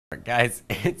right, guys,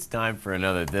 it's time for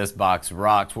another This Box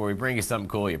Rocks, where we bring you something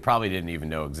cool you probably didn't even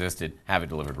know existed, have it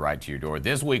delivered right to your door.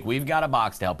 This week, we've got a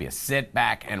box to help you sit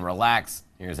back and relax.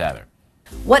 Here's Heather.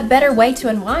 What better way to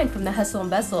unwind from the hustle and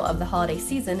bustle of the holiday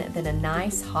season than a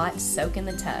nice hot soak in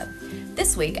the tub?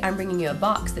 This week, I'm bringing you a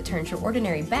box that turns your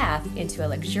ordinary bath into a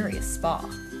luxurious spa.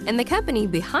 And the company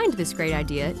behind this great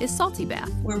idea is Salty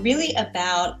Bath. We're really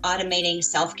about automating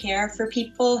self-care for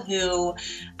people who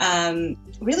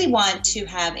really want to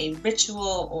have a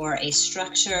ritual or a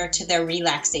structure to their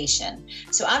relaxation.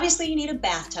 So obviously you need a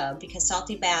bathtub, because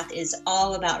Salty Bath is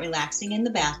all about relaxing in the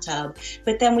bathtub.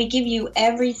 But then we give you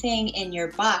everything in your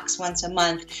box once a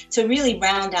month to really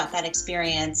round out that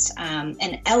experience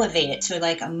and elevate it to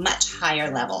like a much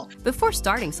higher level. Before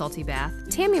starting Salty Bath,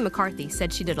 Tami McCarthy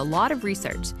said she did a lot of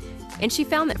research, and she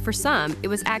found that for some, it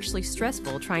was actually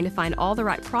stressful trying to find all the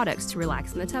right products to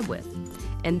relax in the tub with.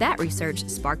 And that research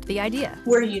sparked the idea.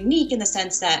 We're unique in the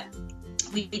sense that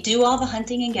we do all the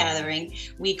hunting and gathering.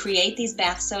 We create these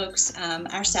bath soaks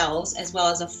ourselves, as well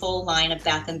as a full line of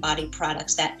bath and body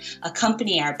products that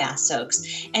accompany our bath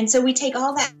soaks. And so we take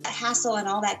all that hassle and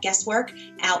all that guesswork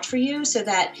out for you so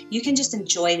that you can just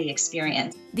enjoy the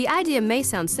experience. The idea may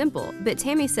sound simple, but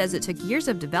Tami says it took years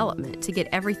of development to get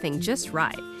everything just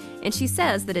right. And she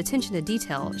says that attention to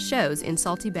detail shows in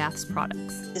Salty Bath's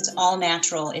products. It's all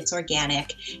natural, it's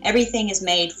organic. Everything is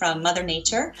made from Mother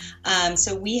Nature.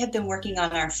 So we have been working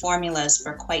on our formulas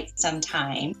for quite some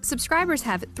time. Subscribers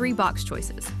have 3 box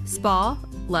choices: Spa,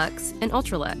 Luxe, and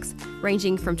Ultra Luxe,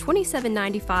 ranging from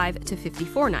 $27.95 to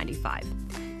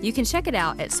 $54.95. You can check it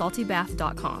out at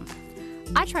saltybath.com.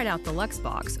 I tried out the Luxe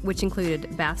box, which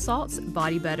included bath salts,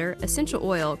 body butter, essential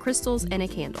oil, crystals, and a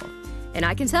candle. And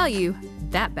I can tell you,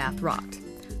 that bath rocked.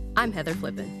 I'm Heather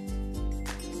Flippin.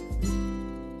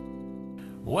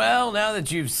 Well, now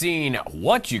that you've seen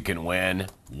what you can win,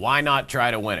 why not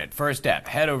try to win it? First step,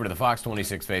 head over to the Fox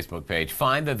 26 Facebook page,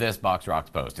 find the This Box Rocks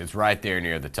post. It's right there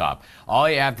near the top. All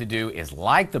you have to do is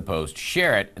like the post,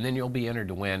 share it, and then you'll be entered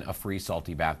to win a free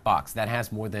Salty Bath box. That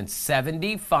has more than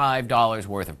 $75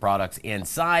 worth of products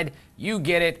inside. You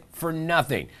get it for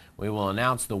nothing. We will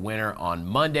announce the winner on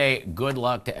Monday. Good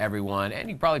luck to everyone, and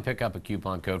you can probably pick up a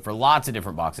coupon code for lots of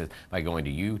different boxes by going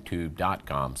to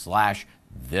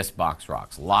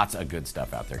youtube.com/thisboxrocks. Lots of good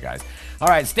stuff out there, guys. All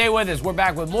right, stay with us. We're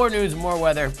back with more news and more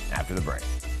weather after the break.